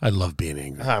I love being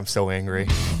angry. I'm so angry.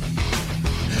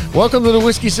 Welcome to the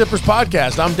Whiskey Sippers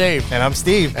Podcast. I'm Dave. And I'm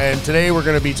Steve. And today we're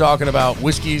going to be talking about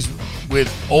whiskeys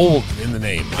with old in the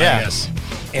name. Yeah. Yes.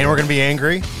 And we're going to be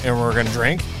angry, and we're going to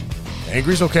drink.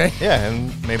 Angry's okay. Yeah,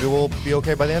 and maybe we'll be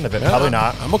okay by the end of it. Probably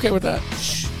not. I'm okay with that.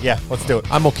 Yeah, let's do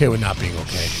it. I'm okay with not being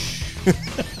okay.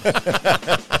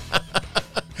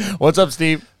 What's up,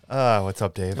 Steve? What's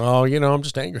up, Dave? Oh, I'm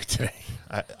just angry today.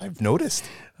 I've noticed.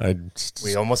 We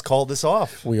We almost called this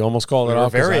off. almost called it We were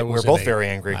off. 'cause very- I was we're in both very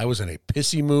angry. I was in a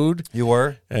pissy mood You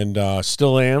were? and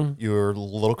still am. You were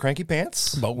little cranky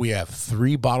pants? But we have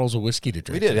 3 bottles of whiskey to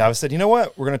We drink. did. I said, you know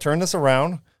what? We're going to turn this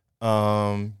around.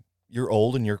 You're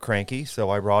old and you're cranky, so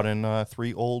I brought in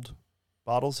 3 old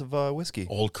bottles of whiskey.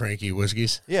 Old cranky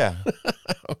whiskeys. Yeah,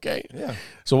 Okay. yeah.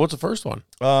 So what's the first one?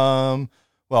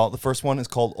 Well, the first one is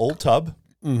called Old Tub.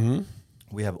 Mm-hmm.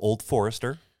 We have Old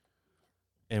Forester,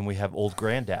 and we have Old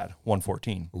Granddad,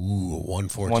 114. Ooh,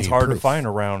 114 One's hard proof. to find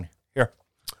around here.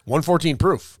 114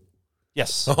 proof.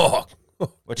 Yes, Oh,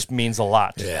 which means a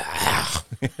lot. yeah.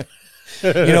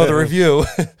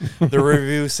 The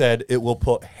review said it will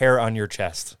put hair on your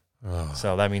chest. Oh.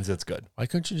 So that means it's good. Why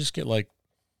couldn't you just get like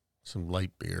some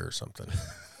light beer or something?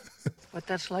 But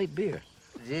that's light beer.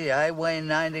 Gee, I weigh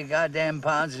 90 goddamn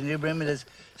pounds and you bring me this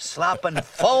slopping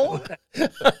foam?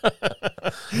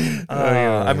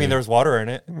 I mean, there's water in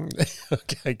it.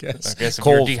 Okay, I guess. I guess if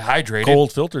cold, you're dehydrated.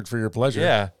 cold filtered for your pleasure.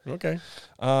 Yeah. Okay.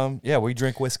 Yeah, we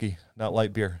drink whiskey, not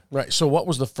light beer. Right. So what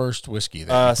was the first whiskey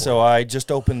that So I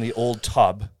just opened the Old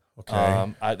Tub.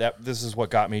 Okay. This is what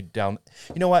got me down.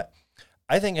 You know what?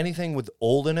 I think anything with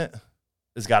old in it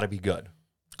has got to be good.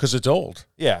 because it's old.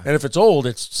 Yeah. And if it's old,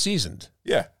 it's seasoned.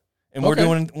 Yeah. And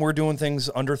Okay. we're doing things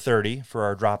under 30 for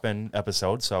our drop-in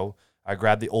episode. So I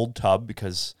grabbed the Old Tub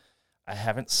because I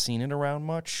haven't seen it around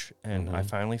much, and I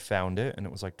finally found it, and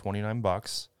it was like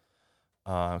 $29.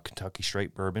 Kentucky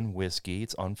Straight Bourbon whiskey.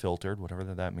 It's unfiltered, whatever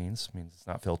that means. It means it's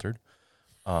not filtered.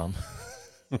 Like,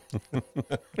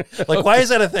 why is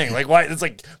that a thing? Like, why? It's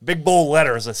like big bold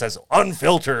letters that says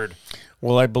unfiltered.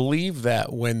 Well, I believe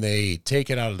that when they take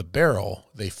it out of the barrel,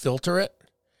 they filter it.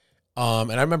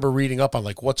 And I remember reading up on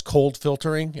like what's cold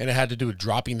filtering, and it had to do with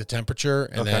dropping the temperature,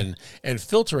 and and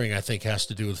filtering I think has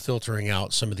to do with filtering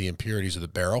out some of the impurities of the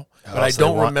barrel. But I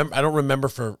don't remember. I don't remember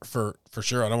for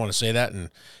sure. I don't want to say that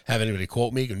and have anybody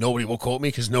quote me. Nobody will quote me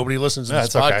because nobody listens to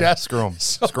this That's okay. podcast. Screw them.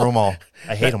 So- Screw them all.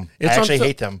 I hate them. I actually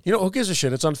hate them. You know, who gives a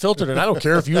shit? It's unfiltered, and I don't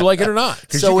care if you like it or not.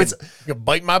 'Cause So you can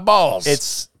bite my balls.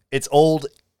 It's old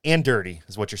and dirty,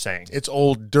 is what you're saying. It's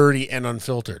old, dirty, and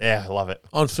unfiltered. Yeah, I love it.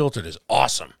 Unfiltered is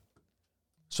awesome.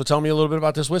 So tell me a little bit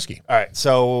about this whiskey. All right,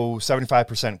 so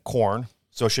 75% corn,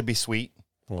 so it should be sweet.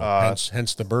 Well,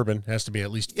 hence the bourbon has to be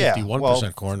at least Yeah,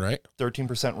 51% corn, right?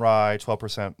 13% rye,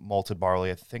 12% malted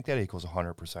barley. I think that equals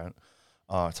 100%. It's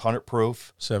 100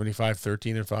 proof. 75,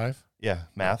 13, and 5? Yeah,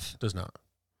 math. Does not.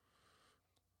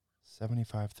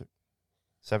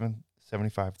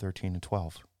 75, 13, and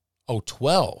 12. Oh,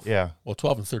 12. Yeah, Well,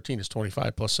 12 and 13 is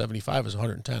 25 plus 75 is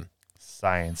 110.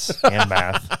 science and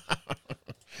math.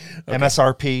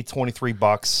 MSRP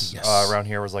 $23. Yes. Around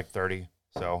here was like 30.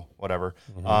 So whatever.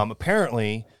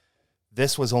 Apparently,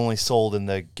 this was only sold in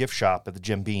the gift shop at the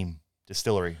Jim Beam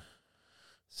Distillery.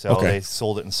 So Okay. they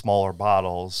sold it in smaller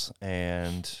bottles,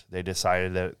 and they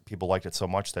decided that people liked it so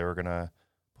much they were gonna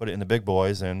put it in the big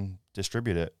boys and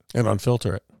distribute it. And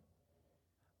unfilter it.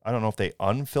 I don't know if they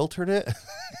unfiltered it.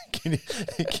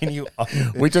 Can you?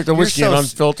 We took the You're whiskey so and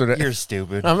unfiltered it. You're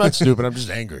stupid. I'm not stupid. I'm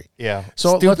just angry. Yeah.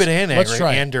 So Stupid let's- and let's angry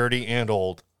try it. and dirty and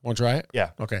old. Want to try it?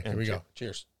 Yeah. Okay, here we cheers. go.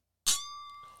 Cheers.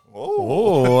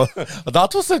 Oh. Oh,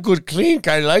 that was a good clink.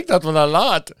 I like that one a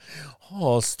lot.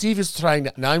 Oh, Steve is trying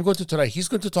that. Now I'm going to try. He's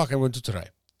going to talk. I'm going to try.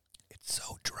 It's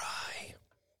so dry.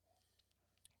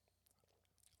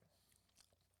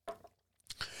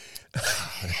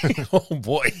 Oh,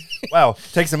 boy. Wow.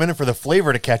 Takes a minute for the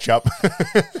flavor to catch up.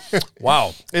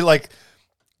 Wow. It like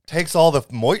takes all the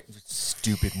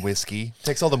stupid whiskey.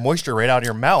 Takes all the moisture right out of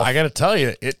your mouth. I got to tell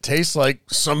you, it tastes like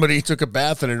somebody took a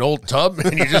bath in an old tub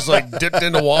and you just like dipped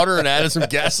into water and added some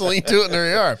gasoline to it, and there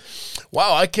you are.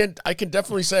 Wow, I can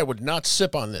definitely say I would not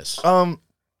sip on this.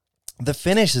 The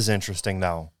finish is interesting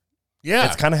though.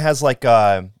 Yeah. It kind of has like you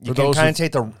For can those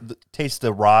kind of taste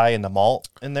the rye and the malt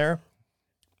in there.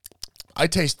 I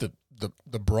taste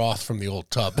the broth from the old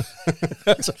tub.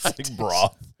 It's a big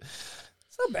broth.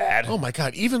 It's not bad. Oh my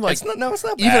God. Even like, it's not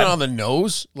bad. even on the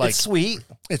nose, like it's sweet.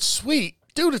 it's sweet.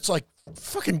 Dude, it's like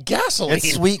fucking gasoline.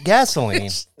 It's sweet gasoline.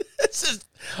 It's just,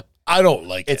 I don't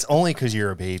like It's it. only because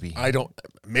you're a baby.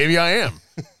 Maybe I am.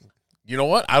 You know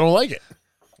what? I don't like it.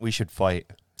 We should fight.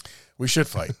 We should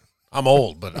fight. I'm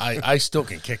old, but I still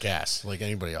can kick ass like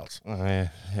anybody else. Yeah,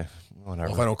 whatever.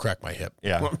 Well, if I don't crack my hip,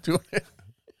 Yeah. I'm doing it.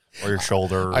 Or your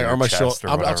shoulder, or your my chest, shoulder. or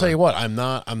I'll whatever. tell you what. I'm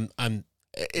not. Not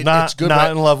it's good. not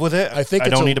but in love with it. I think I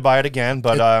it's don't a- need to buy it again,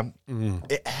 but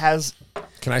it has.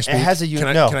 Can I speak? It has a can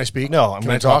I, no. Can I speak? No, I'm can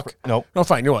gonna I talk? Nope. No,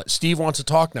 fine. You know what? Steve wants to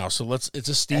talk now, so let's. It's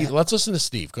a Steve. Let's listen to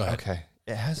Steve. Go ahead. Okay,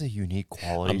 it has a unique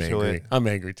quality I'm to angry. it. I'm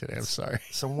angry today. I'm sorry.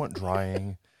 Somewhat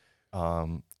drying,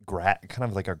 kind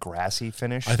of like a grassy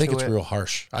finish. I think to it's it. real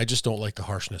harsh. I just don't like the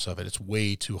harshness of it. It's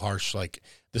way too harsh. Like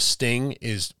the sting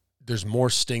is. There's more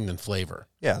sting than flavor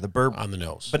Yeah, the bourbon on the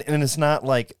nose. But and it's not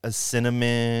like a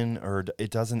cinnamon or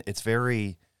it doesn't. It's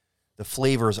very. The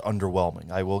flavor is underwhelming.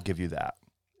 I will give you that.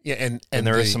 yeah, and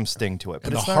There is some sting to it. But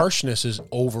And the it's not, harshness is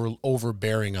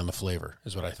overbearing on the flavor,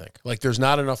 is what I think. Like there's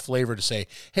not enough flavor to say,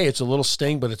 hey, it's a little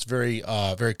sting, but it's very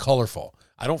very colorful.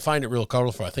 I don't find it real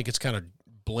colorful. I think it's kind of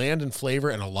bland in flavor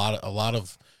and a lot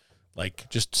of like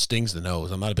just stings the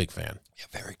nose. I'm not a big fan. Yeah,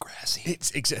 very grassy.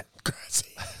 It's grassy.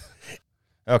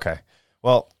 Okay.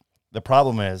 Well, the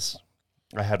problem is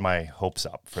I had my hopes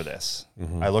up for this.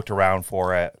 I looked around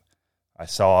for it. I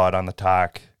saw it on the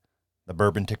talk, the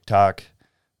bourbon TikTok.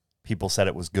 People said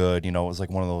it was good. You know, it was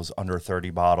like one of those under 30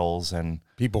 bottles. And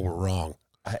People were wrong.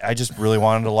 I just really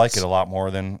wanted to like it a lot more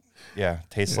than,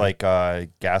 tastes like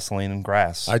gasoline and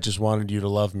grass. I just wanted you to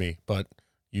love me, but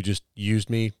you just used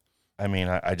me. I mean,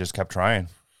 I just kept trying.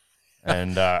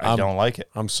 And I don't like it.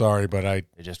 I'm sorry, but It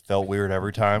just felt weird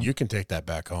every time. you can take that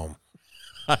back home.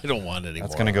 I don't want it anymore.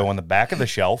 That's going to go on the back of the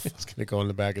shelf. It's going to go in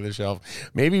the back of the shelf.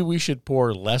 Maybe we should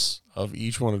pour less of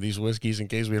each one of these whiskeys in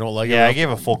case we don't like it. Yeah, I enough. gave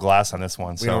a full glass on this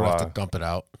one. We So, don't have to dump it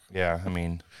out. yeah, I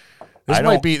mean, This I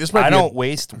might don't- be. This might I be. don't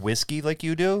waste whiskey like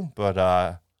you do, but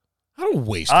I don't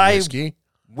waste I- whiskey.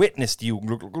 witnessed you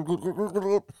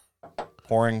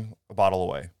pouring a bottle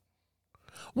away.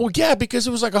 Well, yeah, because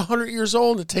it was like 100 years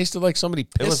old and it tasted like somebody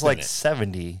pissed It was in like it.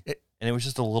 70, and it was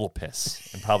just a little piss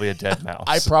and probably a dead mouse.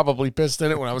 I probably pissed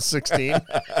in it when I was 16.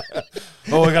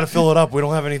 oh, I got to fill it up. We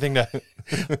don't have anything to.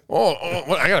 oh,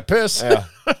 well, I got to piss. Yeah.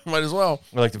 Might as well.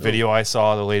 Like the video I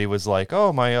saw, the lady was like,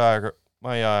 "Oh,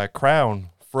 my crown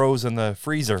froze in the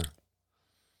freezer."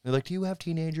 They're like, "Do you have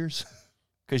teenagers?"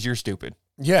 Because you're stupid.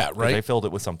 Yeah, 'Cause right. They filled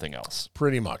it with something else.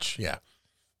 Pretty much, yeah.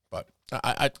 But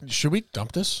I should we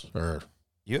dump this or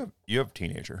You have a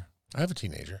teenager. I have a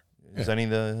teenager. Is any of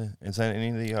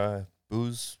the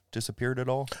booze disappeared at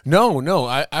all? No.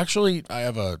 I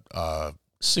have a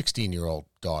 16-year-old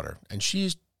daughter, and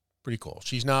she's pretty cool.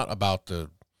 She's not about the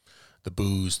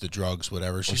booze, the drugs,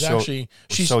 whatever. She's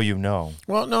So you know.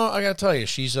 well. No, I gotta tell you,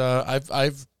 she's I've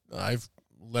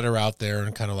let her out there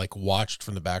and kind of like watched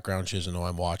from the background. She doesn't know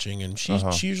I'm watching, and she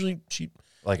usually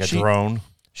Like a She- drone.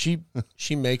 she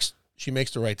makes the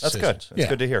right That's decisions. good. That's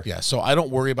good to hear. Yeah, so I don't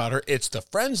worry about her. It's the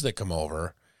friends that come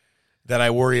over that I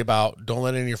worry about. Don't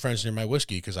let any of your friends near my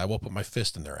whiskey because I will put my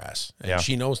fist in their ass. And Yeah.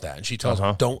 she knows that, and she tells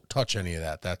them, "Don't touch any of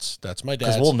that. That's my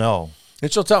dad's." Because we'll know.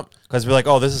 And she'll tell. Because we're like,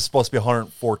 oh, this is supposed to be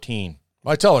 114.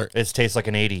 I tell her, It tastes like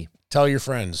an 80. tell your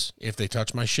friends if they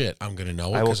touch my shit, I'm gonna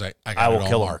know it because I got I will it all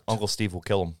kill him. marked. Uncle Steve will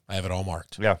kill him. I have it all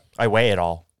marked. Yeah, I weigh it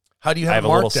all. How do you I have have it a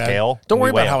marked, little Dad? scale. Don't We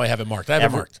worry weigh about how it. I have it marked. I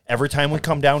have it marked. Every time we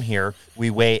come down here, we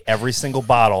weigh every single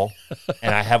bottle,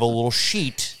 and I have a little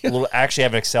sheet. Actually, I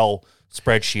have an Excel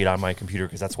spreadsheet on my computer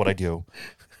because that's what I do.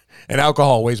 And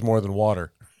alcohol weighs more than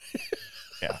water.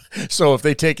 Yeah, So if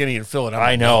they take any and fill it,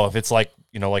 I know if it's like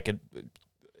like an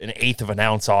eighth of an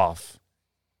ounce off,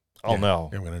 I'll know.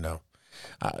 I'm gonna know.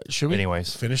 Should we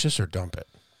Anyways. finish this or dump it?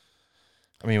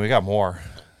 I mean, we got more.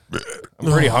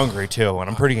 I'm pretty hungry too, and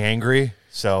I'm pretty angry.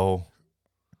 So,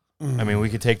 I mean, we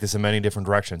could take this in many different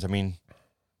directions. I mean,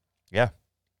 yeah.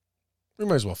 We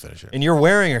might as well finish it. And you're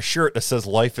wearing a shirt that says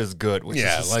 "Life is good," which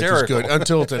Yeah, is life hysterical. is good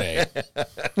until today.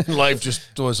 Life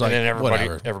just was like, and then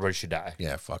whatever. everybody should die.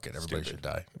 Yeah, fuck it. Everybody should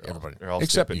die. Everybody. they're all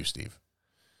Except stupid. you, Steve.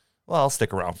 Well, I'll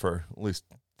stick around for at least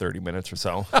 30 minutes or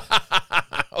so,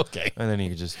 Okay. and then you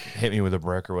can just hit me with a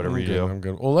brick or whatever I'm you good, do. I'm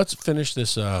good. Well, let's finish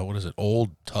this. What is it? Old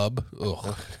tub.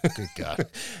 Ugh. Good God.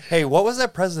 Hey, what was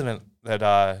that president that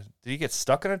did he get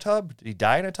stuck in a tub? Did he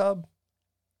die in a tub?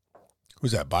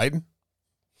 Who's that? Biden?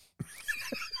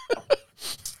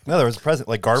 No, there was a president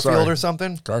like Garfield Sorry. or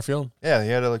something. Garfield? Yeah,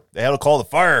 they had to call the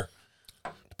fire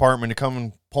department to come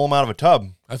and pull him out of a tub.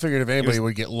 I figured if anybody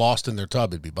would get lost in their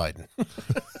tub, it'd be Biden.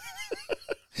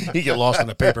 He'd get lost in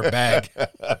a paper bag.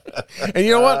 And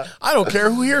you know what? I don't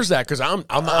care who hears that because I'm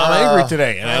angry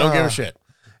today and I don't give a shit.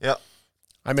 Yep,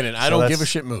 I'm in an I So don't that's- give a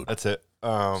shit mood. that's it.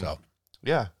 So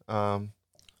Yeah,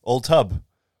 old tub,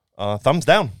 thumbs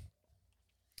down.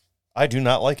 I do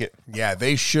not like it. yeah,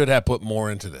 they should have put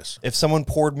more into this. If someone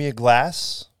poured me a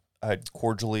glass, I'd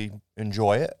cordially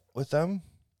enjoy it. with them,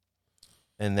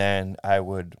 and then I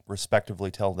would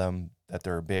respectively tell them that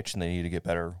they're a bitch and they need to get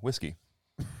better whiskey.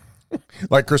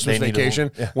 Like Christmas They need a Vacation,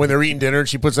 little- yeah. when they're eating dinner and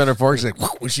she puts on her fork, she's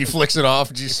like, when she flicks it off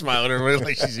and she's smiling at everybody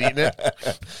like she's eating it.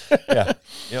 Yeah.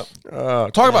 Yep.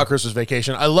 Talk about Christmas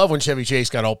Vacation. I love when Chevy Chase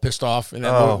got all pissed off and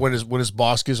then Oh. when his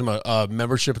boss gives him a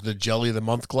membership at the Jelly of the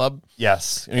Month Club.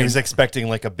 Yes. And he was expecting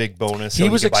like a big bonus. He so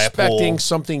was could buy a pool. expecting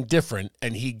something different,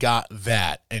 and he got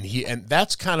that, and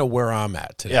that's kind of where I'm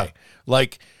at today. Yeah.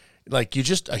 Like you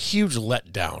just a huge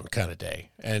letdown kind of day,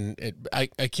 and I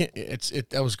can't.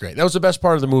 That was great. That was the best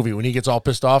part of the movie when he gets all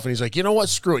pissed off and he's like, you know what,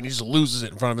 screw it, and he just loses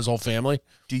it in front of his whole family.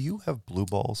 Do you have blue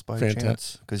balls by Fantastic.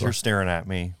 chance? Because you're staring at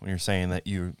me when you're saying that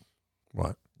you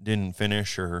What? didn't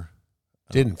finish or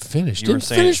Didn't finish. You were Didn't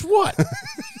saying- finish what?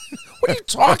 What are you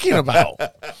talking about?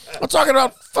 I'm talking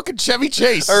about fucking Chevy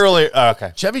Chase. earlier. Oh,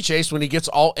 okay. Chevy Chase when he gets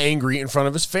all angry in front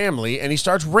of his family and he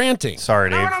starts ranting. Sorry,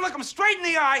 I Dave. want to look him straight in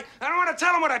the eye, and I want to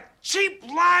tell him what a cheap,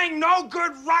 lying, no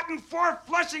good, rotten,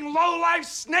 four-flushing, low-life,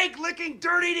 snake-licking,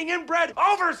 dirt-eating, inbred,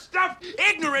 overstuffed,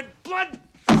 ignorant,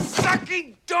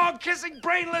 blood-sucking, dog-kissing,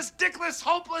 brainless, dickless,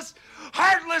 hopeless,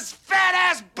 heartless,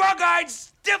 fat-ass, bug-eyed,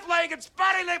 stiff-legged,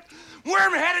 spotty-lipped,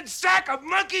 worm-headed sack of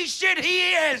monkey shit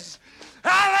he is.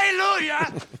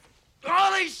 Hallelujah!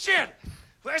 Holy shit!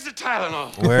 Where's the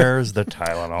Tylenol? Where's the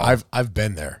Tylenol? I've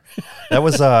been there. That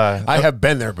was I have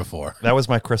been there before. that was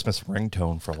my Christmas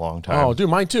ringtone for a long time. Oh, dude,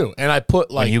 mine too. And I put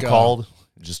like when you called,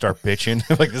 you just start bitching.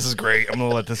 Like, this is great. I'm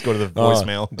gonna let this go to the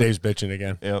voicemail. Dave's bitching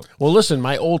again. Yep. Well, listen,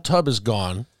 my old tub is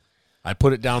gone. I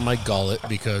put it down my gullet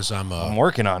because I'm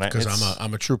working on it. because It's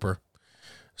I'm a trooper.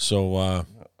 So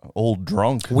old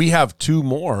drunk. we have two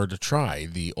more to try: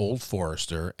 the Old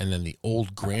Forester and then the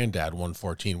Old Granddad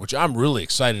 114, which I'm really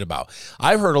excited about.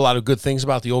 I've heard a lot of good things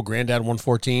about the Old Granddad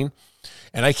 114,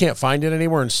 and I can't find it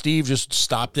anywhere. And Steve just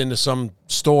stopped into some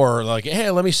store, like,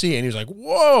 "Hey, let me see," and he was like,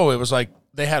 "Whoa!" It was like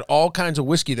they had all kinds of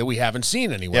whiskey that we haven't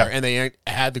seen anywhere, Yeah. and they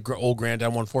had the Old Granddad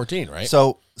 114, right?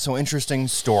 So interesting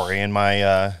story. In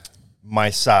my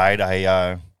my side,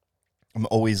 I'm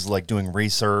always like doing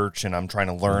research and I'm trying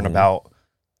to learn about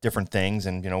different things.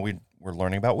 And we're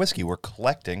learning about whiskey. We're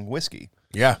collecting whiskey.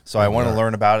 Yeah. So I want to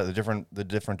learn about it, the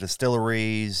different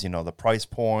distilleries, the price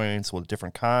points with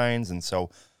different kinds. And so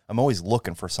I'm always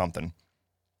looking for something.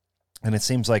 And it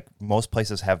seems like most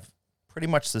places have pretty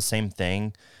much the same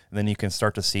thing. And then you can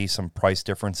start to see some price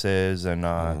differences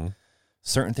and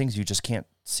certain things you just can't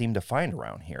seem to find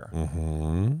around here.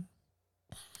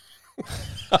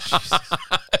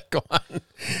 Go on.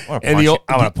 I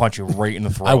want to punch you right in the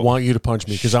throat. I want you to punch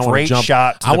me because I want to Straight jump.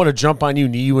 shot to I the- want to jump on you,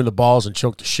 knee you in the balls, and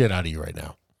choke the shit out of you right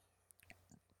now.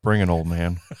 Bring it, old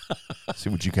man. See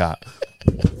what you got.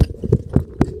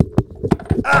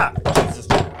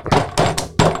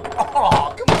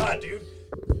 Oh, come on, dude.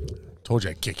 Told you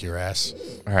I'd kick your ass.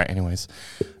 All right. Anyways,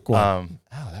 Go on.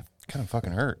 that kind of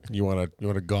fucking hurt. You want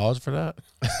to gauze for that?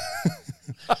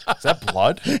 Is that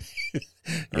blood? Or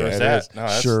Yeah, is it that? is. No,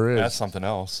 that's, Sure is. That's something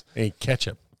else. Ain't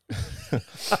ketchup.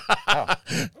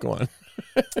 Go on.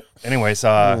 Anyways,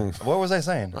 what was I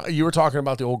saying? You were talking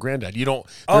about the Old Granddad. You don't.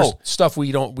 Oh. There's stuff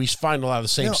we find a lot of the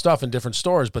same No. stuff in different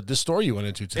stores, but this store you went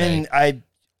into today. And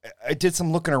I did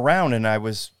some looking around, and I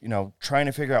was trying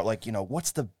to figure out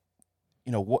what's the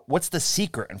what's the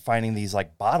secret in finding these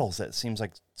like bottles that seems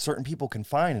like certain people can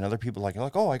find and other people like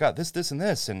oh, I got this and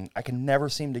this, and I can never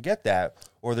seem to get that,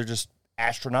 or they're just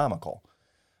astronomical.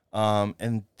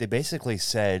 And they basically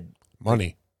said,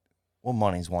 Money. well,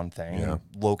 money's one thing, Yeah.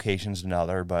 location's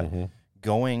another, but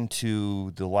going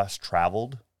to the less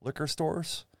traveled liquor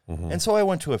stores. And so I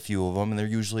went to a few of them, and they're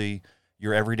usually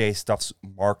your everyday stuff's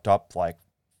marked up like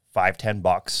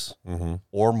 $5-10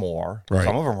 or more. Right.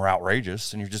 Some of them are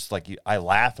outrageous, and you're just like, I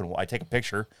laugh and I take a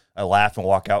picture, I laugh and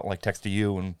walk out and like text to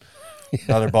you and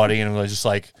another buddy, and I was just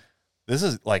like, this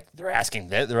is like they're asking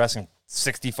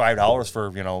 $65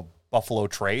 for Buffalo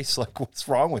Trace. Like, what's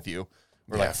wrong with you?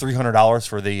 Or like $300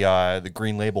 for the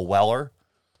Green Label Weller.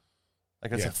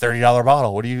 Like, it's a $30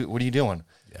 bottle. What are you doing?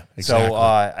 Yeah. Exactly. So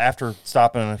after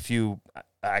stopping in a few,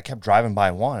 I kept driving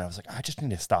by one. I was like, I just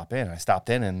need to stop in. I stopped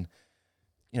in, and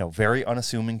very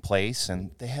unassuming place,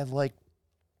 and they had like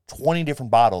 20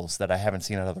 different bottles that I haven't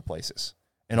seen at other places,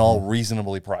 and all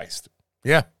reasonably priced.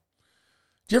 Yeah.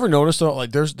 Do you ever notice though?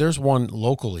 Like, there's one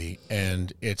locally,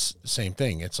 and it's the same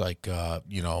thing. It's like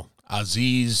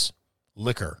Aziz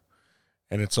Liquor,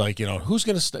 and it's like who's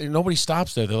gonna nobody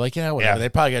stops there. They're like, yeah, whatever. Yeah. They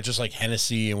probably got just like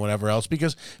Hennessy and whatever else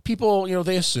because people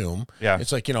they assume Yeah.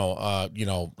 it's like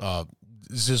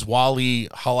Zizwali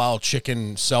halal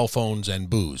chicken, cell phones, and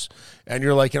booze. And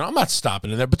you're like, I'm not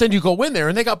stopping in there. But then you go in there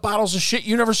and they got bottles of shit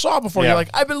you never saw before. Yeah. You're like,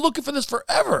 I've been looking for this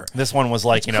forever. This one was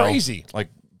like, It's crazy.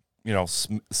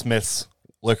 Smith's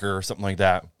liquor or something like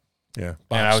that. Yeah.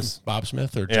 Bob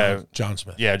Smith or John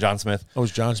Smith? Yeah, John Smith. Oh, it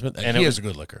was John Smith? And he it has a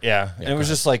good liquor. Yeah. And it was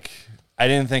just like, I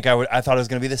didn't think I thought it was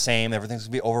going to be the same. Everything's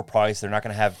going to be overpriced. They're not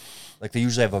going to have, like, they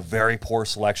usually have a very poor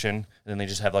selection, and then they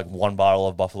just have, like, one bottle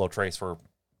of Buffalo Trace for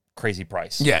crazy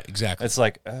price. Yeah, exactly. It's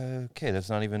like, okay, it's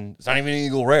not even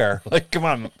Eagle Rare. Like, come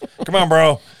on,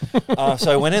 bro.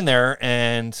 So I went in there,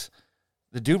 and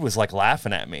the dude was, like,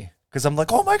 laughing at me. Because I'm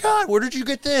like, oh, my God, where did you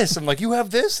get this? I'm like, you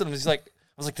have this? And he's like, I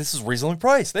was like, this is reasonably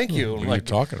priced. Thank you. What I'm are like, you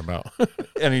talking about?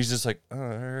 and he's just like, all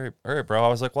right, bro. I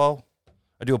was like, well,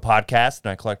 I do a podcast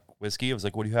and I collect whiskey. I was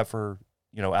like, what do you have for,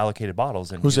 allocated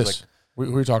bottles? And Who's he's this? Like,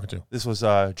 Who are you talking to? this was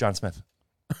John Smith.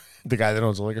 The guy that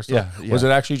owns the liquor store? Yeah. Was it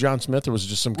actually John Smith or was it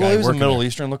just some guy Well, he was a working Middle there?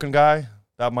 Eastern looking guy,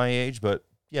 about my age, but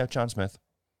yeah, John Smith.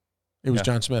 It was Yeah.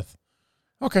 John Smith.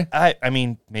 Okay. I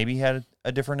mean, maybe he had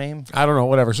a different name. I don't know.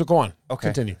 Whatever. So go on. Okay.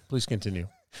 Continue. Please continue.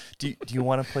 Do you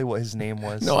want to play what his name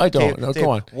was? No, I don't. Dave, Go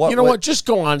on. What, you know what? Just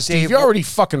go on, Steve. Dave, you already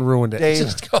fucking ruined it. Dave,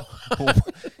 Just go.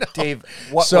 Dave,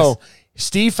 what So, was,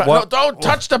 Steve, what- no, don't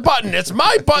touch the button. It's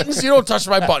my buttons. You don't touch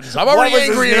my buttons. I'm already what was his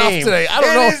angry enough name? today. I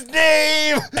don't know. His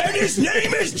name. And his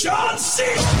name is John C.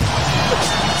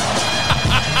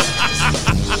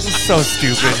 So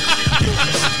stupid.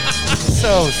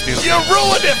 So stupid. You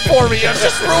ruined it for me. You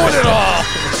just ruined it all.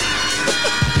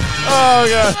 Oh,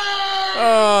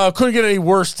 God. Couldn't get any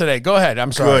worse today. Go ahead.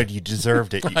 I'm sorry. Good, you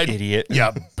deserved it, you idiot. You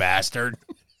bastard.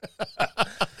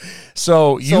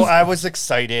 So I was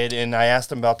excited, and I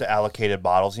asked him about the allocated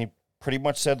bottles. And he pretty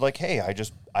much said, like, "Hey,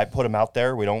 I put them out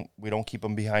there. We don't keep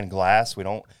them behind glass. We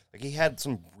don't." Like, he had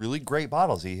some really great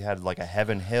bottles. He had like a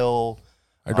Heaven Hill.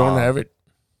 I don't have it.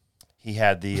 He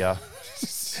had the.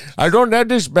 I don't have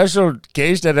this special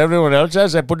case that everyone else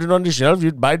has. I put it on the shelf.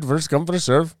 You buy it first, come for a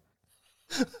serve.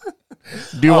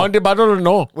 Do you want the bottle or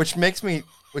no? Which makes me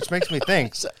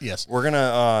think. Yes. We're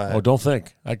gonna. Oh, don't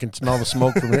think. I can smell the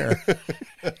smoke from here.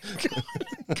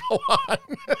 Go on.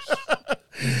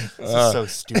 This is so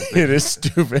stupid. It is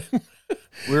stupid.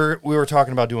 We were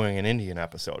talking about doing an Indian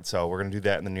episode, so we're gonna do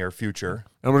that in the near future.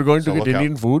 And we're going to So get look out.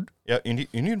 Indian food. Yeah,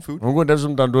 Indian food. We're going to have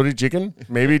some tandoori chicken.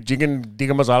 Maybe chicken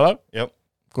tikka masala. Yep,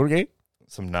 Okay.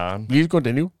 some naan. Please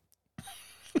continue.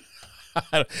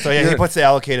 So yeah, he puts the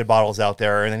allocated bottles out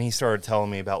there, and then he started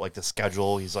telling me about like the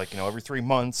schedule. He's like, every 3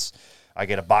 months I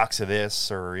get a box of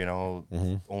this, or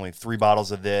only 3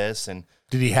 bottles of this. And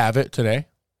Did he have it today?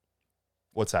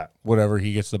 what's that? Whatever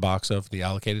he gets the box of, the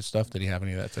allocated stuff. Did he have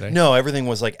any of that today? No, everything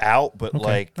was like out, but Okay.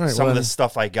 like All right, some well, of the then-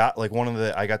 stuff I got, like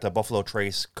I got the Buffalo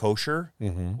Trace kosher,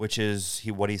 Mm-hmm. which is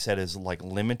what he said is like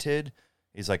limited.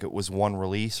 He's like, it was one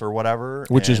release or whatever,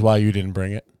 Which is and- why you didn't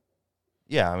bring it.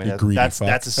 Yeah, I mean You greedy that's fuck.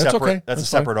 a That's separate okay. that's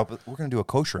a That's fine. separate. We're gonna do a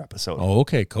kosher episode. Oh,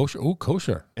 okay. Kosher. Oh,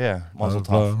 kosher. Yeah, Mazel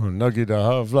tov. Havla, nugget,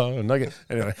 havla, nugget.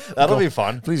 Anyway, That'll go. be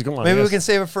fun. Please come on. Maybe we yes. can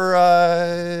save it for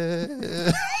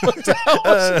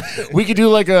We could do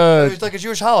like a it's like a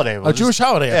Jewish holiday. We'll Jewish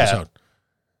holiday yeah. episode.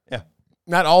 Yeah.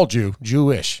 Not all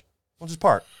Jewish. We'll just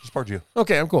part Jew.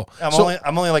 Okay, I'm cool. I'm So-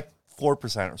 only like 4% or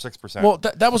 6%. Well,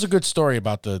 that was a good story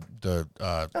about the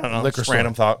I don't know, liquor just store.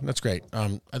 random thought. That's great.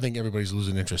 I think everybody's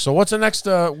losing interest. So what's the next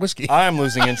whiskey? I'm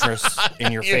losing interest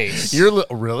in your face. Really?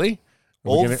 Are we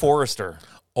Old gonna- Forester.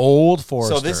 Old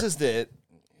Forester. So this is the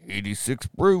 86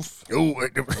 proof. Ooh,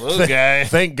 Okay.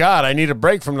 Thank God I need a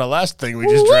break from the last thing we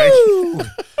just drank.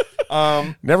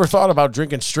 Never thought about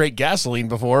drinking straight gasoline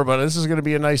before, but this is going to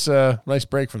be a nice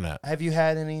break from that. Have you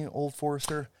had any Old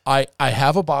Forester? I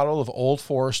have a bottle of Old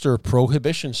Forester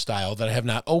Prohibition style that I have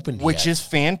not opened Which yet. is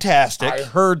fantastic. I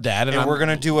heard that, and I'm- we're going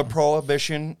to do a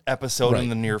Prohibition episode right. in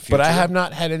the near future. But I have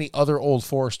not had any other Old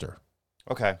Forester.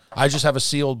 Okay. I just have a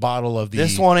sealed bottle of the.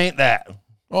 This one ain't that.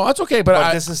 Oh, that's okay, but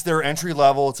But this is their entry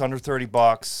level. It's under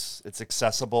 $30. It's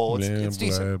accessible. It's Blah,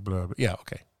 decent. blah, blah. Yeah,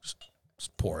 okay.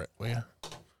 Just pour it, will you?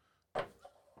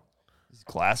 These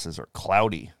glasses are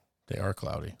cloudy. They are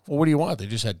cloudy. Well, what do you want? They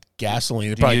just had gasoline.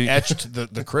 They probably you- etched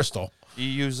the crystal. You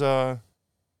use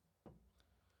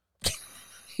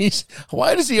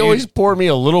Why does he always pour me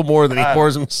a little more than he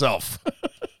pours himself?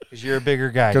 because you're a bigger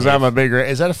guy. Because Dave. I'm a bigger.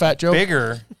 Is that a fat joke?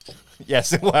 bigger.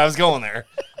 Yes, well, I was going there.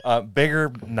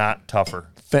 Bigger, not tougher.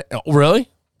 Oh, really?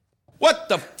 What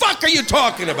the fuck are you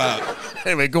talking about?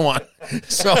 Anyway, go on.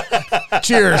 So,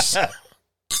 cheers.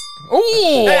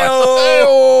 Ooh.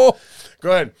 Hey-o.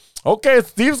 Go ahead. Okay,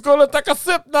 Steve's going to take a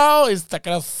sip now. He's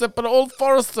taking a sip of Old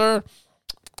Forester.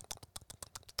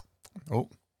 Oh,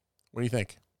 what do you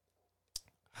think?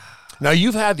 Now,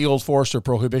 you've had the Old Forester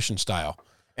Prohibition style.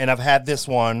 And I've had this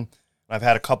one. I've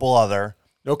had a couple other.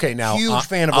 Okay, now, Huge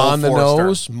fan of on Old the Forester.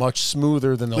 nose, much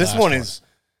smoother than the This last one is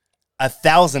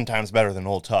 1,000 times better than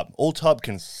Old Tub. Old Tub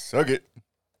can suck it.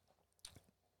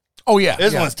 Oh, yeah.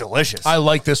 This yeah. one's delicious. I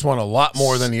like this one a lot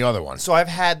more than the other one. So I've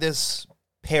had this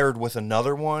paired with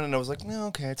another one, and I was like, no,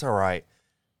 okay, it's all right.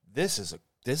 This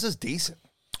is decent.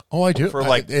 Oh, I do. For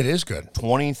like it is good.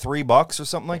 $23 or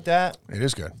something like that. It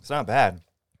is good. It's not bad.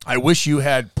 I wish you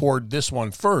had poured this one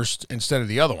first instead of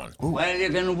the other one. Well, you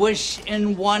can wish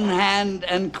in one hand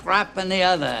and crap in the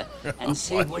other and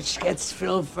see which gets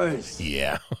filled first.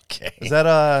 Yeah, okay. Is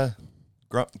that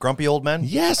Grumpy Old Men?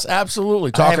 Yes,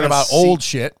 absolutely. Talking haven't about seen- old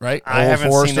shit, right? I old haven't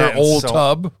seen Forester, that in old so-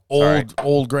 Tub, Sorry.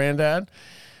 old granddad.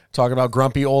 Talking about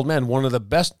Grumpy Old Men, one of the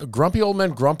best, Grumpy Old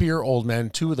Men, Grumpier Old Men,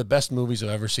 two of the best movies I've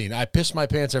ever seen. I piss my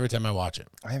pants every time I watch it.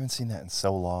 I haven't seen that in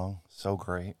so long. So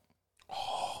great.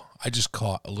 I just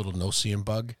caught a little no-seeing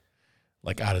bug,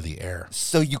 like out of the air.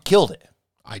 So you killed it.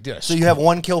 I did. So you have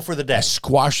one kill for the day. I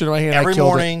squashed it in my hand. Every I killed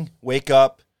morning, wake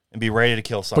up and be ready to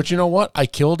kill something. But you know what? I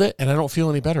killed it, and I don't feel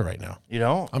any better right now. You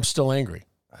don't? I'm still angry.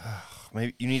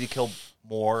 Maybe you need to kill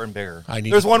more and bigger.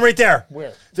 There's one right there.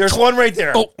 Where? There's one right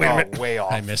there. Oh, wait a minute. Way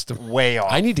off. I missed him. Way off.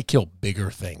 I need to kill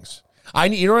bigger things.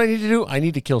 You know what I need to do? I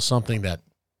need to kill something that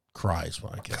cries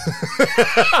when I kill it.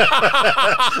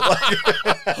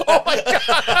 Oh my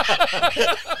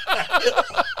god!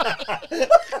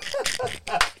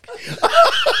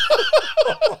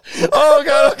 Oh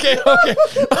god! Okay.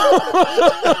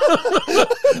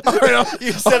 All right,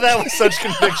 You said that with such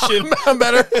conviction. I'm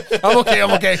better. I'm okay.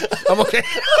 Okay.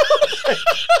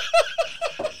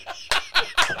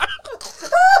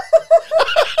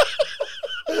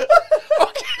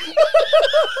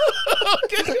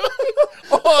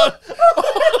 Hold on.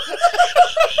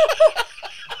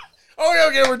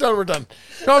 Okay, we're done.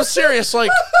 No, I'm serious.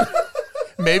 Like,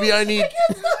 maybe I need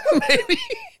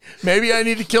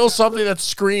to kill something that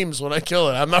screams when I kill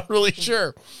it. I'm not really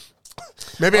sure.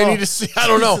 Maybe I need to see. I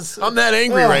don't know. I'm that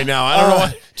angry right now. I don't know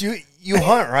what. Do you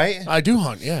hunt, right? I do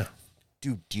hunt, yeah.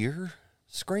 Do deer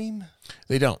scream?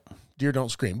 They don't. Deer don't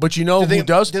scream. But you know who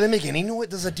does? Do they make any noise?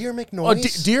 Does a deer make Oh,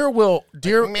 noise? deer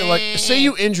like say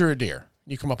you injure a deer,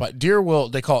 you come up. Deer will,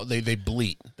 they call it, they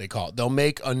bleat. They call it. They'll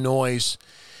make a noise.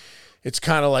 It's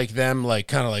kind of like them,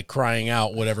 kind of like crying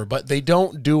out, whatever. But they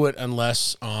don't do it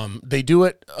unless they do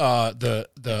it. The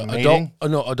Mating?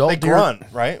 adult They deer grunt,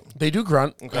 right? They do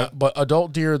grunt, Okay. but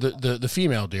adult deer, the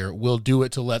female deer, will do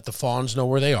it to let the fawns know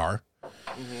where they are.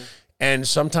 Mm-hmm. And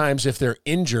sometimes if they're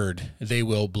injured, they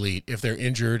will bleat. If they're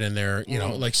injured and they're,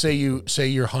 like say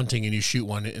you're hunting and you shoot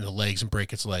one in the legs and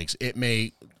break its legs, it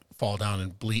may fall down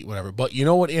and bleat, whatever. But you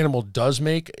know what animal does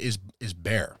make is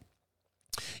bear.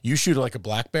 You shoot like a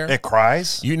black bear. It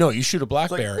cries. You shoot a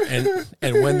black bear, and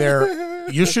when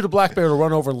you shoot a black bear to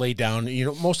run over and lay down. They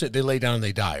lay down and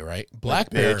they die, right?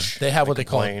 Black bear, they have what they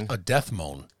call a death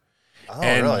moan. Oh,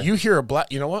 and really? you hear a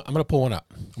black. You know what? I'm gonna pull one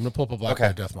up. I'm gonna pull up a black Okay.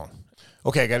 bear death moan.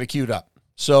 Okay, I got it queued up.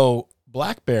 So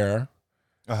black bear.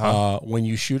 When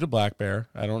you shoot a black bear,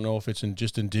 I don't know if it's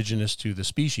just indigenous to the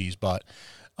species, but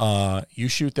you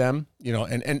shoot them,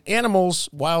 and animals,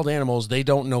 wild animals, they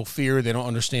don't know fear. They don't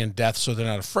understand death, so they're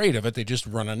not afraid of it. They just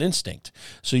run on instinct.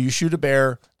 So you shoot a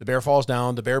bear, the bear falls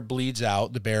down, the bear bleeds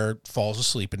out, the bear falls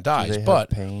asleep and dies. Do they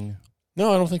But have pain?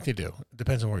 no, I don't think they do. It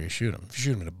depends on where you shoot them. If you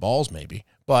shoot them in the balls, maybe.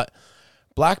 But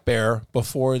black bear,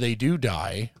 before they do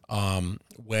die,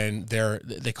 when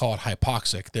they call it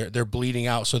hypoxic, they're bleeding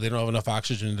out, so they don't have enough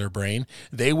oxygen in their brain.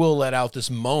 They will let out this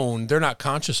moan. They're not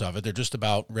conscious of it. They're just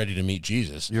about ready to meet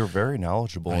Jesus. You're very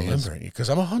knowledgeable in this. Because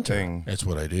I'm a hunter. thing. That's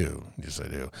what I do. Yes, I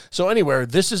do. So anyway,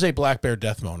 this is a black bear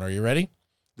death moan. Are you ready?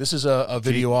 This is a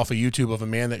video off of YouTube of a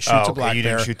man that shoots a black You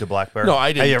bear. didn't shoot the black bear? No, I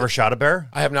didn't. Have you ever shot a bear?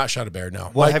 I have not shot a bear. No.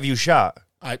 What have you shot?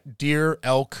 Deer,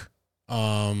 elk,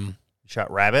 Shot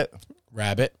rabbit?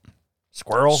 rabbit,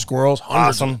 Squirrel? squirrels,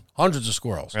 Awesome. hundreds of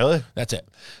squirrels. Really? That's it.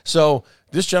 So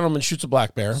this gentleman shoots a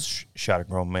black bear. Shot a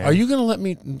grown man. Are you going to let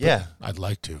me? Yeah. I'd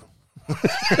like to.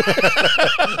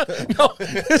 No,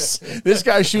 this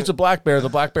guy shoots a black bear. The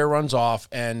black bear runs off,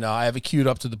 and I have it queued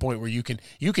up to the point where you can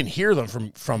hear them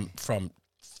from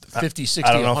 50, 60,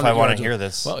 I don't know if I want yards to hear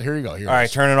this. Well, here you go. All right,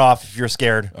 turn it off if you're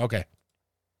scared. Okay.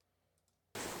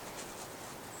 I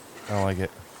don't like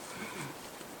it.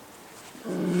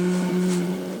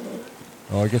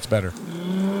 Oh, it gets better.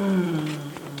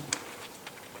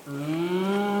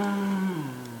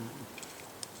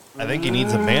 I think he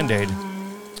needs a Band-Aid.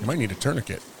 You might need a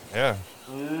tourniquet. Yeah.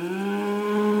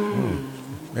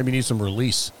 Maybe need some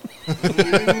release. He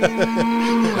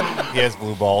has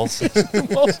blue balls.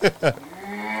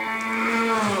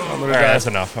 Oh I'm gonna All right, die. that's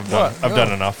enough. I've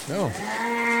done enough. No,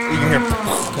 You can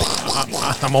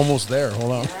hear. I'm almost there.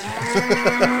 Hold on.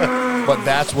 But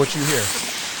that's what you hear.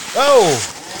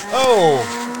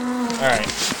 Oh. All right.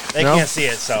 They No? can't see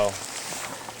it, so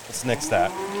let's nix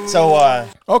that. So,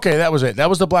 Okay, that was it. That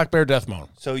was the black bear death moan.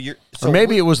 So Or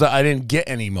maybe it was the I didn't get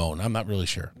any moan. I'm not really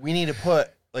sure. we need to put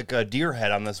like a deer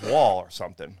head on this wall or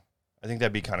something. I think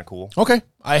that'd be kind of cool. Okay.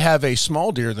 I have a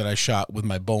small deer that I shot with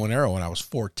my bow and arrow when I was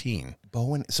 14.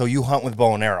 So you hunt with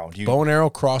bow and arrow? Do you Bow and arrow,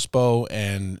 crossbow,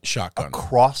 and shotgun.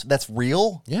 That's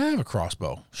real? Yeah, I have a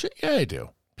crossbow. Shit, yeah, I do.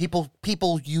 People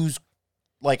use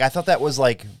I thought that was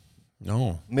like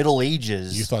No. Middle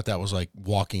Ages. You thought that was like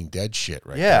Walking Dead shit,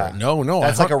 right? Yeah. there. No.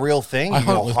 That's I like a real thing. I You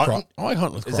hunt go with hunting? I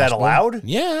hunt with Is that crossbow. allowed?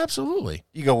 Yeah, absolutely.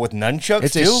 You go with nunchucks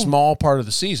It's too? a small part of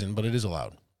the season, but it is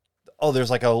allowed. Oh,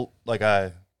 there's like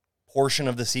a portion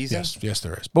of the season? Yes,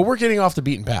 there is. But we're getting off the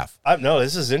beaten path. No,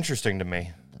 this is interesting to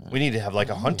me. We need to have like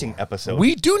a hunting episode.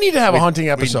 We do need to have a hunting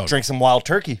We episode. drink some wild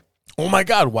turkey. Oh my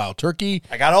God, wild turkey,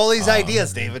 I got all these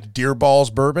ideas, David. deer balls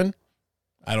bourbon.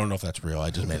 I don't know if that's real. I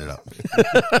just made it up.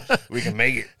 We can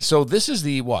make it. So this is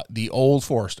the Old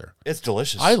Forester. It's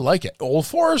delicious. I like it. Old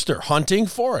Forester, hunting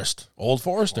forest. Old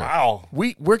Forester. Wow.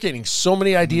 We're getting so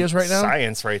many ideas right now.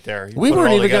 Science right there. You We put it weren't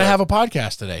all even going to together. have a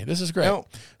podcast today. This is great. No.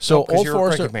 So 'cause Old you're a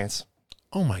Forester. cranky pants.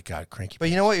 Oh my God, cranky.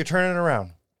 But you know what? You're turning it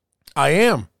around. I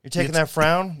am. You're taking that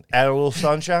frown, add a little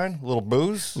sunshine, a little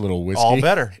booze, A little whiskey. all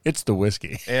better. It's the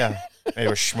whiskey. Yeah.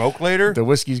 Maybe a smoke later. The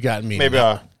whiskey's gotten me. Maybe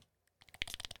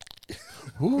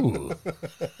Ooh.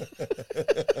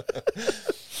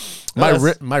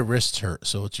 That's- my wrists hurt,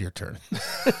 so it's your turn.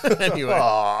 Anyway.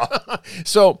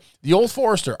 So the Old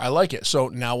Forester, I like it. So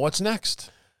now what's next?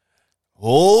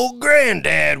 Old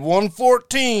Granddad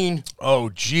 114. Oh,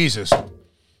 Jesus.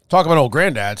 Talk about old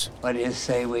granddads. What do you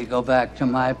say we go back to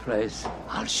my place?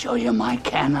 I'll show you my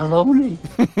cannelloni.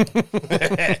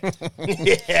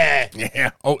 Yeah.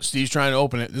 Yeah. Oh, Steve's trying to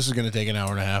open it. This is going to take an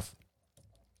hour and a half.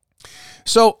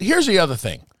 So here's the other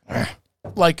thing.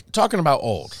 Like talking about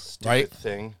old, right?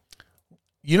 Thing.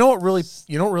 You know what really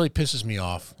pisses me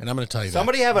off, and I'm going to tell you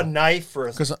Somebody have a knife for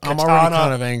a because I'm katana. already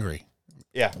kind of angry.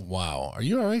 Yeah. Wow, are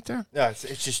you all right there? Yeah,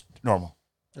 it's just normal.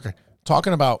 Okay,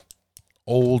 talking about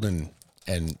old and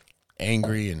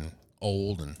angry and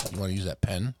old, and you want to use that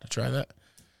pen to try that?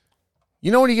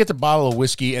 You know when you get the bottle of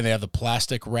whiskey and they have the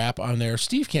plastic wrap on there?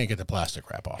 Steve can't get the plastic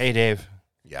wrap off. Hey, Dave.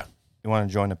 Yeah, You want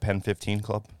to join the Pen 15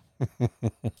 Club?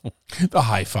 the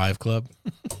high five club.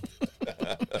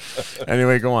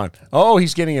 Anyway, go on. Oh,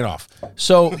 he's getting it off.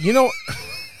 So you know,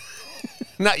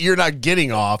 you're not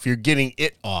getting off. You're getting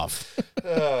it off.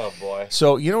 Oh, boy.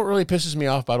 So you know what really pisses me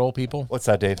off about old people? What's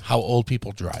that, Dave? How old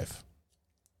people drive.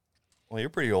 Well, you're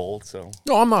pretty old, so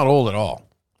No, I'm not old at all.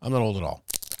 I'm not old at all.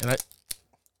 And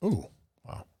ooh,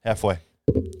 wow. halfway.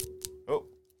 Oh.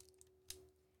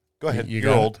 Go ahead. You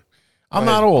You're got it? old. I'm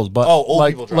Go ahead. not old, but Oh, old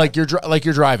people drive. like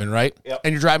you're driving, right? Yep.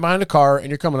 And you're driving behind a car and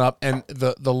you're coming up and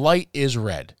the light is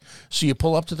red. So you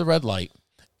pull up to the red light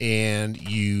and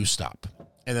you stop.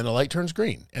 And then the light turns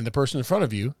green and the person in front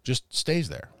of you just stays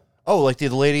there. Oh, like the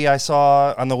lady I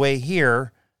saw on the way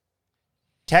here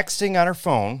texting on her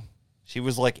phone. She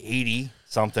was like 80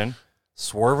 something,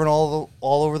 swerving all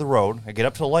over the road. I get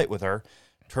up to the light with her,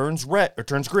 turns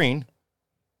green,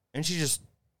 and she just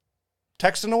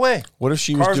texting away. What if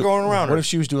she Cars was going around What her. if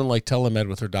she was doing like telemed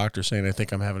with her doctor saying, "I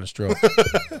think I'm having a stroke."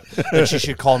 Then she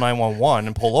should call 911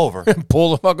 and pull over.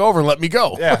 Pull the fuck over and let me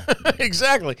go. Yeah.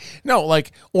 Exactly. No,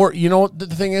 like, or you know what the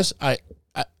thing is? I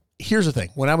here's the thing.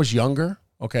 When I was younger,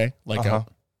 okay, like, Uh-huh.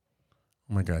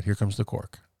 oh my God, here comes the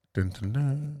cork. Dun, dun,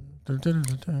 dun, dun, dun,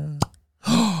 dun, dun.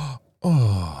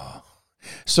 Oh,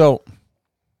 so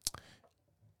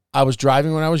I was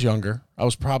driving when I was younger. I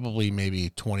was probably maybe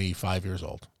 25 years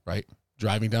old, right?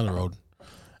 Driving down the road,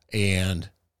 and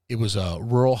it was a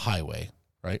rural highway,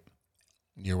 right?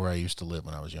 Near where I used to live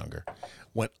when I was younger.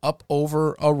 Went up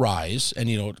over a rise, and,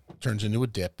 it turns into a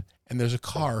dip, and there's a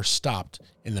car stopped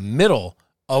in the middle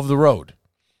of the road.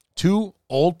 Two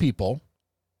old people,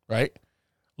 right?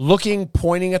 Looking,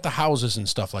 pointing at the houses and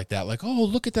stuff like that. Like, oh,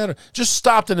 look at that. Just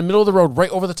stopped in the middle of the road right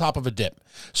over the top of a dip.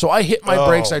 So I hit my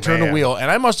brakes, I turned the man. wheel, and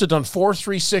I must have done 4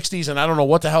 360s, and I don't know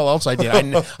what the hell else I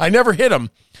did. I never hit them.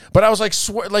 But I was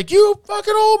like, you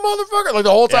fucking old motherfucker. Like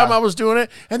the whole time Yeah. I was doing it,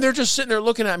 and they're just sitting there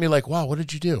looking at me like, wow, what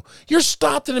did you do? You're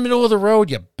stopped in the middle of the road,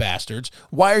 you bastards.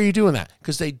 Why are you doing that?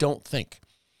 Because they don't think.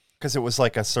 Because it was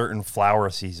like a certain flower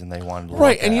season they wanted to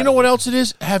Right, look and at. you know what else it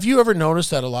is? Have you ever noticed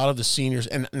that a lot of the seniors,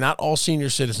 and not all senior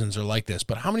citizens are like this,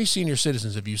 but how many senior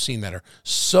citizens have you seen that are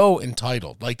so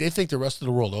entitled? Like they think the rest of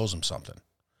the world owes them something.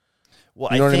 Well,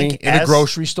 You know I what I mean? think In the as-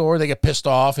 grocery store, they get pissed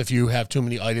off if you have too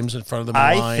many items in front of them in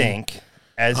I line. think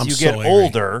as I'm you so get angry.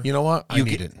 older, You know what? I you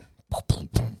need get- it.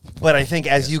 but I think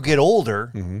as you get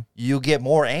older, Mm-hmm. you get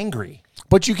more angry.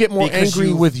 But you get more Because angry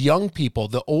you- with young people,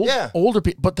 the older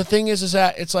people. But the thing is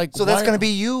that it's like, So that's why- going to be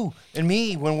you and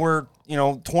me when we're,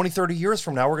 20, 30 years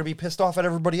from now, we're going to be pissed off at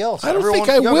everybody else. I don't Everyone think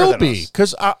I younger will than be us.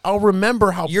 because I'll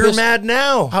remember how You're pissed- mad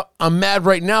now. I'm mad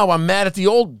right now. I'm mad at the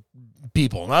old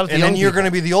people, not at the And young then you're people. going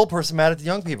to be the old person mad at the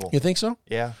young people. You think so?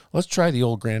 Yeah. Let's try the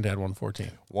old Granddad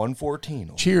 114.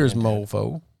 114. Cheers,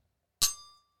 mofo.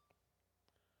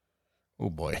 Oh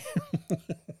boy.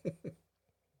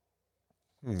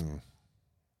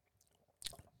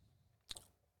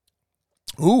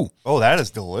 Ooh, Oh, that is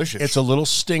delicious. it's a little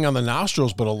sting on the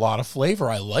nostrils, but a lot of flavor.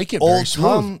 I like it. Very Old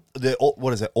smooth. Tom.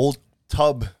 What is it? Old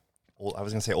Tub. I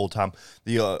was going to say Old Tom.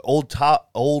 The Old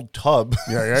Tub.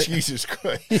 Yeah, right. Jesus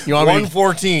Christ. You want me to-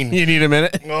 114. You need a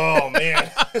minute. Oh, man.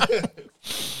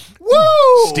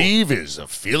 Woo! Steve is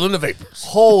feeling the vapors.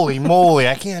 Holy moly.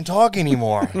 I can't talk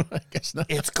anymore. I guess not.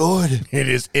 It's good. It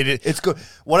is. It's good.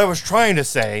 What I was trying to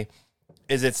say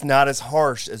is it's not as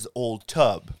harsh as Old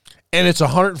Tub. And it's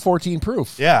 114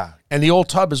 proof. Yeah. And the old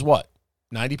tub is what?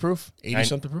 90 proof? 80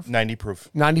 something proof? 90 proof.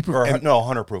 90 proof. Or, And- no,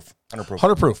 100 proof. 100 proof.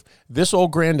 100 proof. This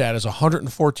old Granddad is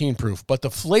 114 proof, but the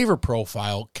flavor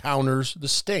profile counters the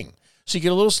sting. So you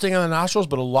get a little sting on the nostrils,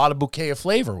 but a lot of bouquet of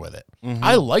flavor with it.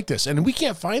 I like this, and we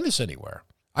can't find this anywhere.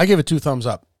 I give it 2 thumbs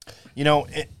up.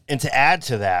 And to add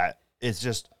to that, it's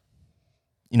just,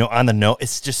 on the nose,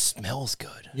 it just smells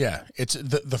good. Yeah, it's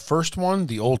the first one,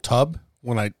 the old tub.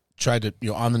 When I tried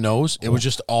to, on the nose, it was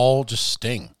just all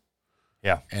sting,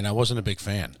 Yeah. and I wasn't a big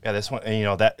fan. Yeah, this one,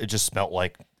 and that it just smelled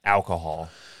like alcohol.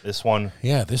 This one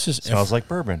Yeah, this is smells like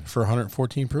bourbon. for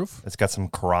 114 proof. It's got some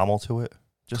caramel to it.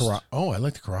 Just I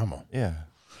like the caramel. yeah.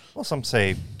 Well, some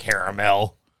say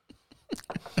caramel.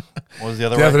 What was the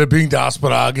other Devin one? being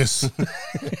Dasperagus.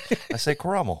 I say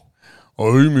caramel.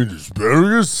 Oh, you mean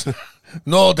asparagus?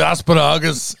 No,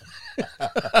 Dasperagus.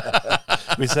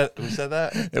 We said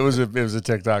that. It was a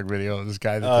TikTok video. This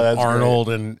guy, that's Arnold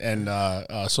and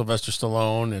Sylvester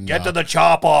Stallone and Get to the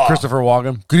chopper. Christopher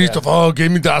Walken. Christopher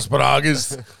gave me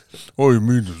Dasperagus. Oh, you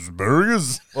mean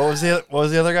asparagus? What was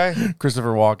the other guy? Christopher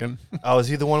Walken. Oh, is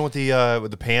he the one with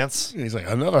the pants He's like,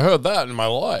 I never heard that in my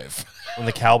life. and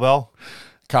the cowbell?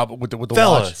 Cop with the watch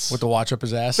Fellas. with the watch up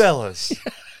his ass. Fellas,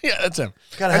 Yeah, that's him.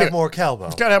 gotta Anyway, have more cowbell.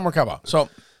 Gotta have more cowbell. So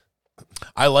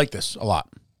I like this a lot.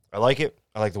 I like it.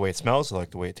 I like the way it smells. I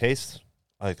like the way it tastes.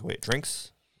 I like the way it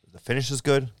drinks. The finish is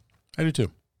good. I do too.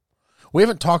 We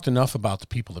haven't talked enough about the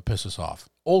people that piss us off.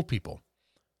 Old people.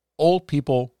 Old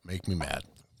people make me mad.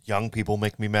 Young people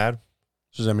make me mad.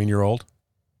 Does that mean you're old?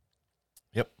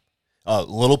 Yep.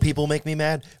 Little people make me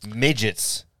mad.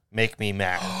 Midgets make me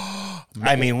mad.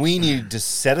 I mean, we need to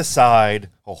set aside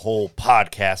a whole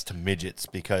podcast to midgets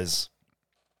because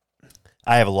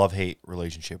I have a love-hate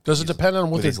relationship. Does it with depend on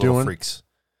what with they're these little doing? Freaks.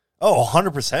 Oh,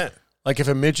 100%. Like if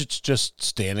a midget's just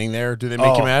standing there, do they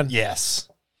make you mad? Yes.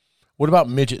 What about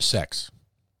midget sex?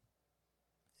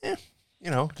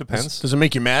 Depends. Does it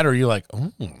make you mad or are you like,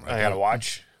 oh, I gotta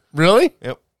watch. really?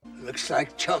 Yep. Looks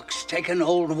like Chuck's taken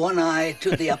old One Eye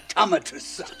to the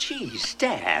optometrist. Jeez,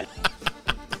 Dad.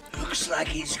 Looks like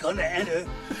he's gonna enter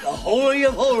the Holy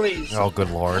of Holies. Oh, good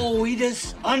Lord.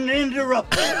 Coitus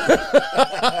uninterrupted.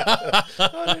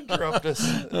 Uninterrupt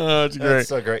us. Oh, it's That's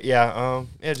so great. Yeah.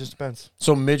 It just depends.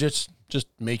 So midgets just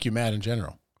make you mad in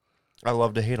general. I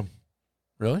love to hate them.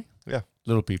 Really? Yeah.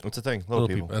 Little people. What's the thing? Little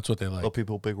people. That's what they like. Little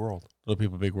people, big world. Little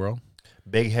people, big world.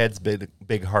 Big heads,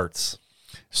 big hearts.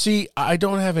 See, I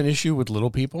don't have an issue with little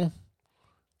people.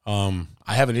 I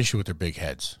have an issue with their big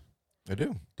heads. I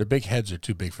do. Their big heads are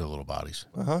too big for the little bodies.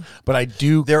 Uh-huh. But I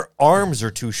do. Their arms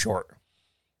are too short.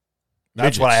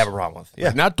 That's what I have a problem with.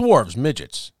 Yeah. Not dwarves,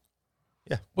 midgets.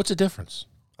 Yeah. What's the difference?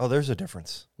 Oh, there's a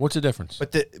difference. What's the difference?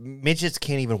 But the midgets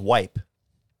can't even wipe.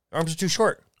 Arms are too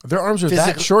short. Their arms are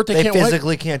that short they can't wipe?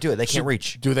 physically can't do it. They can't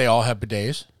reach. Do they all have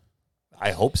bidets?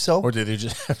 I hope so. Or do they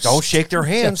just have Don't shake their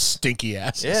have hands. stinky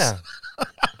asses? Yeah.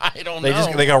 I don't They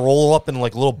know. they got to roll up in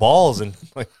like little balls and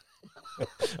like.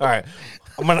 All right,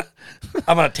 I'm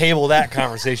gonna table that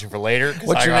conversation for later because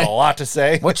What's I your got name? a lot to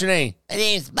say. What's your name? My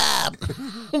name's Bob.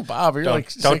 Bob, you're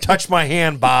Don't touch my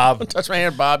hand, Bob. touch my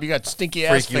hand, Bob. You got stinky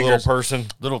ass Freaky little fingers. person.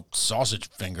 Little sausage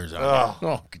fingers on there.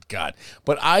 Oh, good God.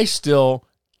 But I still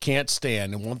can't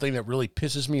stand, and one thing that really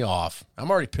pisses me off,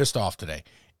 I'm already pissed off today,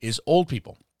 is old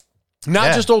people. Not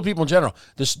Yeah. just old people in general.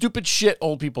 The stupid shit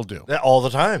old people do. That all the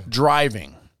time.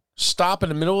 Driving. stop in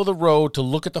the middle of the road to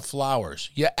look at the flowers.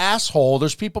 You asshole.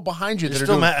 There's people behind you that are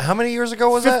Still doing mad. How many years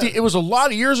ago was 50. that? It was a lot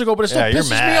of years ago, but it still Yeah, you're pisses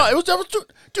mad. me off.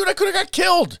 Dude, I could have got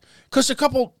killed because a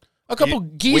couple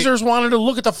geezers wanted to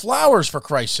look at the flowers, for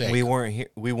Christ's sake. We weren't here.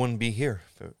 We wouldn't be here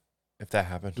if that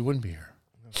happened. We wouldn't be here.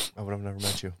 I would have never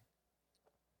met you.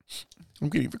 I'm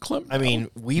getting verklempt. I mean,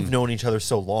 we've known each other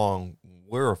so long.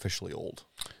 We're officially old.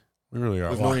 we really are.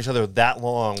 We've known each other that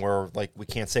long. Where like we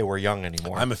can't say we're young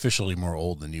anymore. I'm officially more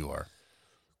old than you are.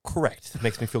 correct. It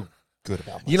makes me feel good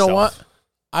about myself. You know what?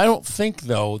 I don't think,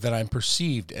 though, that I'm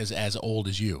perceived as old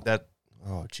as you.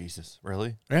 Oh, Jesus.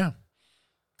 Really? Yeah.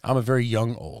 I'm a very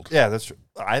young old. Yeah, that's true.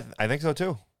 I think so,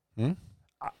 too. Hmm?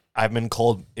 I've been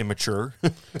called immature.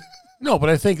 No, but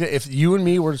I think that if you and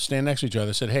me were to stand next to each other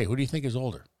and said, hey, who do you think is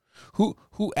older? Who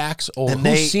acts older? And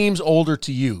Who seems older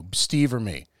to you, Steve or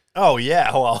me? Oh,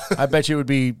 yeah. Well, I bet you it would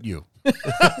be you.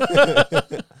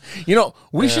 You know,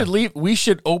 we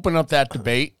should open up that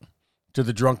debate to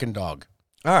the drunken dog.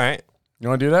 all right. You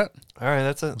want to do that? All right.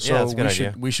 That's a So that's a good we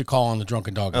idea. we should call on the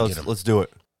drunken dog and get him. Let's do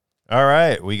it. All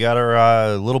right. We got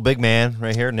our little big man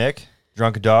right here, Nick.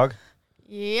 Drunken dog.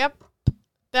 Yep.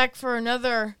 Back for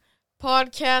another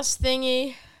podcast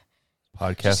thingy.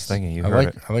 Podcast thingy. You I heard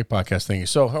like it. I like podcast thingy.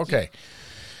 So okay,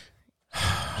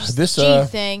 this G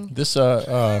thing. this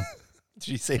Did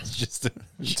you say it's just a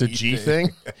it's a G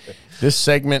thing. This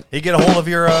segment, He get a hold of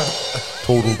your.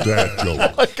 total dad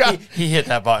joke. He hit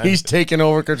that button. He's taking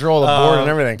over control of the board and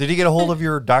everything. Did he get a hold of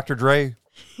your Dr. Dre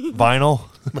vinyl?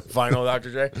 Final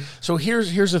Dr. J. So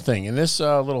here's the thing. In this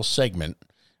little segment,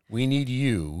 we need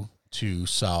you to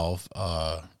solve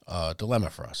a dilemma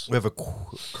for us. We have a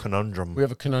conundrum. We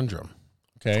have a conundrum.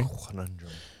 Okay. Conundrum.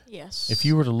 Yes. If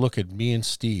you were to look at me and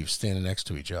Steve standing next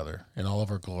to each other in all of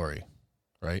our glory,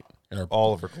 right? In our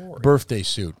All of our glory. birthday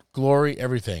suit, glory,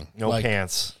 everything. No like,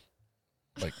 pants.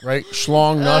 Like, right?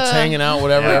 Schlong, nuts hanging out,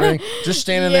 whatever, everything. Just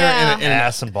standing Yeah. there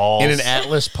Ass and balls. in an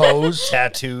Atlas pose.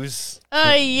 Tattoos.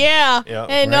 Yeah. Yeah,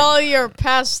 And right. all your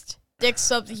past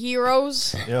dicks of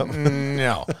heroes. Yep.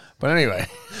 No. But anyway.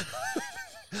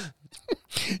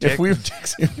 If we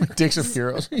dicks of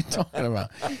heroes, what are you talking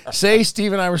about? Say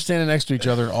Steve and I were standing next to each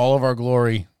other in all of our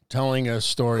glory, telling a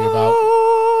story about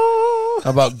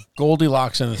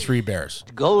Goldilocks and the Three Bears.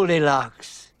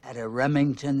 Goldilocks had a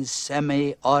Remington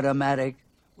semi-automatic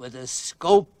with a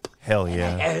scope Hell and a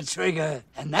yeah. hair trigger,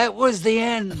 and that was the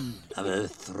end of the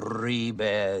Three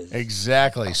Bears.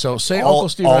 Exactly. So say All, Uncle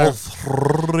Steve and I, all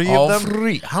three all of them?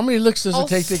 three. How many licks does it All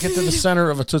take to get to the center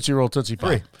of a Tootsie Roll Tootsie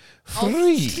Pop?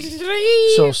 Three.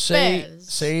 Three. So say bears.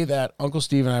 say that Uncle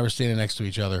Steve and I were standing next to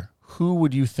each other. Who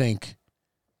would you think,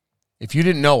 if you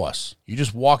didn't know us, you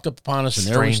just walked up upon us and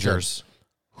there we stood, Strangers.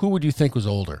 who would you think was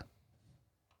older?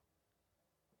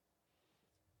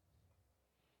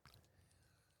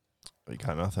 You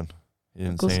got nothing. You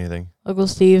didn't say anything. Uncle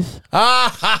Steve.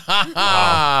 Ah, ha, ha,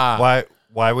 ha.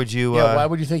 Why would you? Yeah, why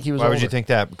would you think he was Why older? would you think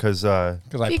that? Because I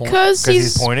point. Because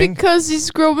he's pointing? Because he's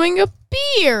growing a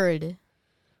beard.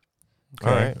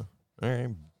 all right.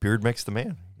 Beard makes the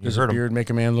man. You Does a heard him. beard make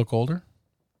a man look older?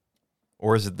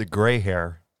 Or is it the gray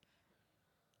hair?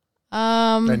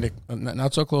 Hey, Nick,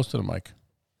 not so close to the mic.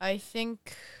 I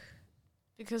think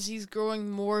because he's growing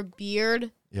more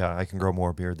beard. Yeah, I can grow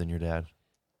more beard than your dad.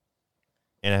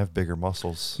 And I have bigger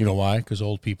muscles. You know why? Because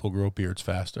old people grow beards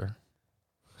faster.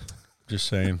 Just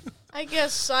saying. I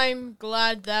guess I'm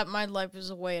glad that my life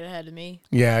is way ahead of me.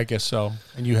 Yeah, I guess so.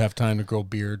 And you have time to grow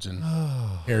beards and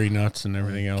hairy nuts and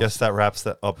everything else. Guess that wraps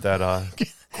up that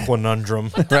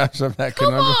conundrum. Wraps up that Come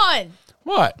conundrum. on!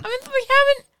 What? I mean, we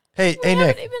haven't. Hey, We hey,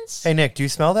 haven't Nick. even Hey, Nick, do you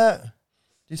smell that? Do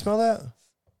you smell that?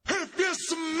 If you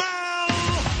smell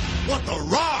what the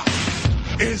Rock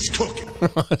is cooking.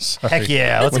 Sorry. Heck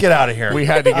yeah, let's get out of here. We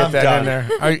had to get I'm that done. in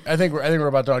there. I think we're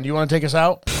about done. Do you want to take us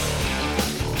out?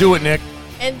 Do it, Nick.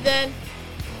 And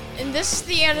this is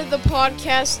the end of the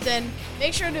podcast. Then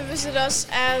make sure to visit us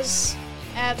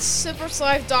at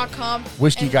sipperslive.com.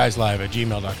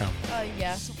 WhiskeyGuysLive@gmail.com.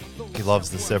 Yeah. He loves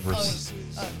the sippers.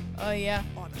 Yeah.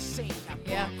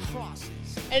 Yeah.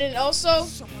 And then also,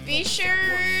 be sure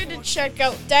to check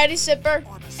out Daddy Sipper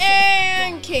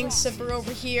and King Sipper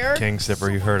over here King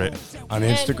Sipper, you heard it. On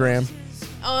Instagram.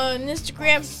 on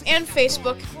Instagram and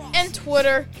Facebook and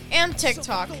Twitter and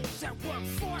TikTok.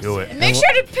 Do it. And make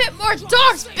sure to pit more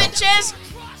dogs, bitches,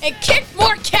 and kick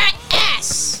more cat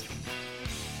ass.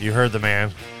 You heard the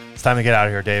man. It's time to get out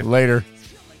of here, Dave. Later.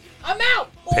 I'm out,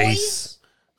 boys. Peace.